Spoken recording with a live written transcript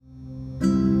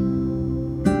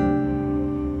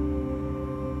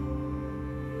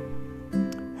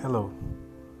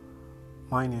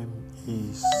My name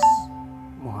is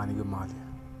Mohani Gamali,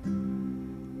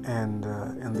 and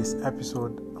in this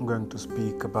episode I'm going to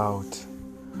speak about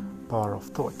power of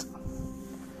thought.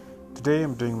 Today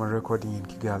I'm doing my recording in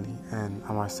Kigali, and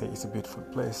I must say it's a beautiful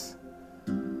place,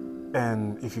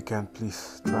 and if you can,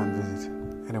 please try and visit.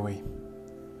 Anyway,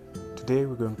 today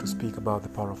we're going to speak about the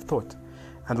power of thought.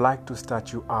 I'd like to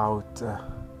start you out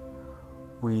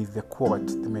with the quote,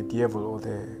 the medieval or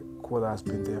the quote that has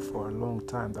been there for a long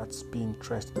time, that's being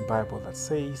traced to the Bible, that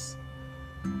says,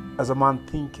 "As a man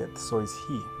thinketh, so is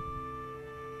he."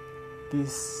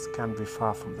 This can be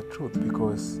far from the truth,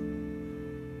 because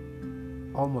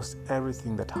almost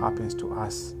everything that happens to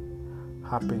us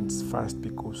happens first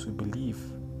because we believe.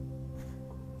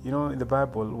 You know, in the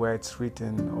Bible, where it's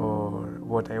written, or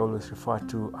what I always refer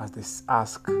to as this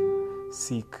ask,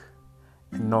 seek,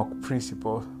 and knock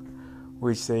principle,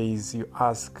 which says you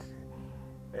ask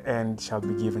and it shall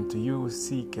be given to you,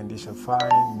 seek and you shall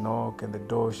find, knock and the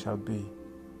door shall be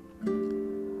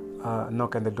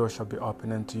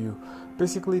open unto you.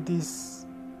 Basically, this,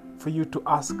 for you to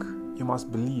ask, you must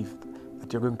believe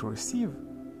that you're going to receive.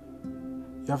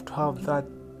 You have to have that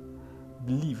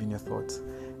belief in your thoughts.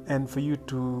 And for you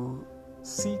to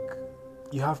seek,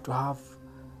 you have to have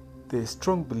the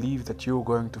strong belief that you're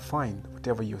going to find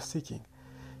whatever you're seeking.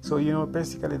 So,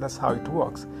 basically that's how it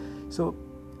works. So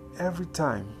every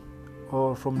time,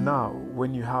 or from now,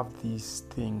 when you have this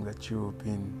thing that you've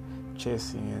been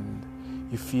chasing and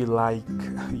you feel like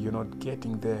you're not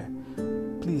getting there,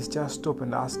 please just stop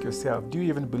and ask yourself, do you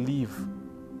even believe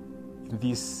in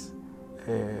this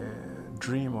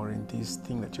dream or in this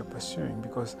thing that you're pursuing?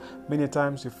 Because many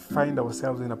times we find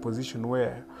ourselves in a position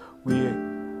where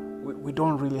we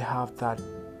don't really have that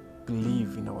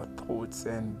believe in our thoughts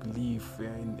and believe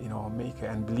in our maker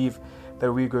and believe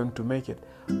that we're going to make it.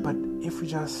 But if we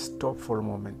just stop for a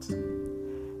moment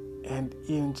and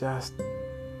even just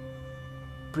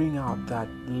bring out that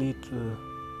little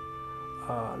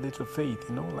faith,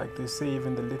 like they say,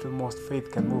 even the littlest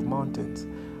faith can move mountains,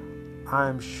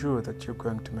 I'm sure that you're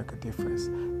going to make a difference.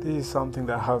 This is something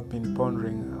that I have been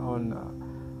pondering on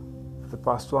the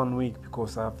past 1 week,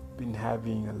 because I've been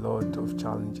having a lot of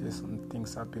challenges and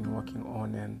things I've been working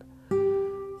on, and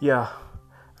I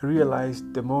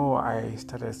realized the more I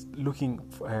started looking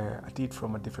at it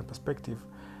from a different perspective,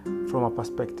 from a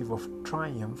perspective of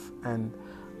triumph and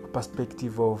a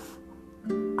perspective of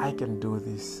I can do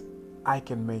this, I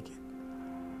can make it,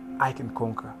 I can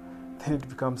conquer, then it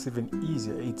becomes even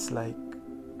easier. It's like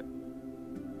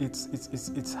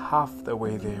it's half the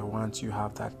way there once you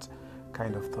have that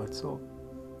kind of thought. So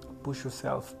push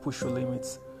yourself, push your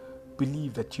limits,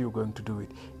 believe that you're going to do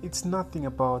it. It's nothing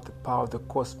about the power of the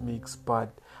cosmics, but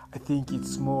I think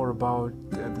it's more about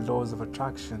the laws of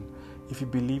attraction. If you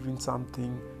believe in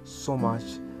something so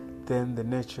much, then the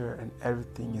nature and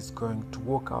everything is going to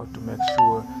work out to make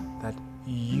sure that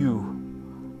you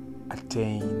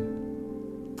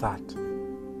attain that.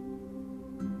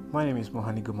 My name is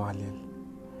Mohani Gamaliel,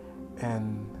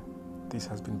 and this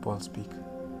has been Ball Speak.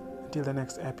 Until the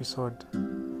next episode,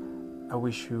 I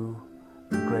wish you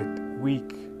a great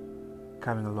week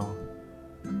coming along.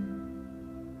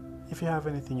 If you have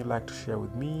anything you'd like to share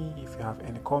with me, if you have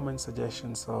any comments,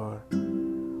 suggestions, or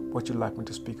what you'd like me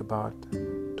to speak about,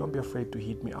 don't be afraid to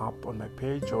hit me up on my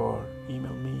page or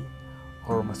email me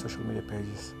or on my social media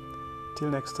pages. Till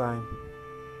next time,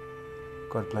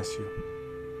 God bless you.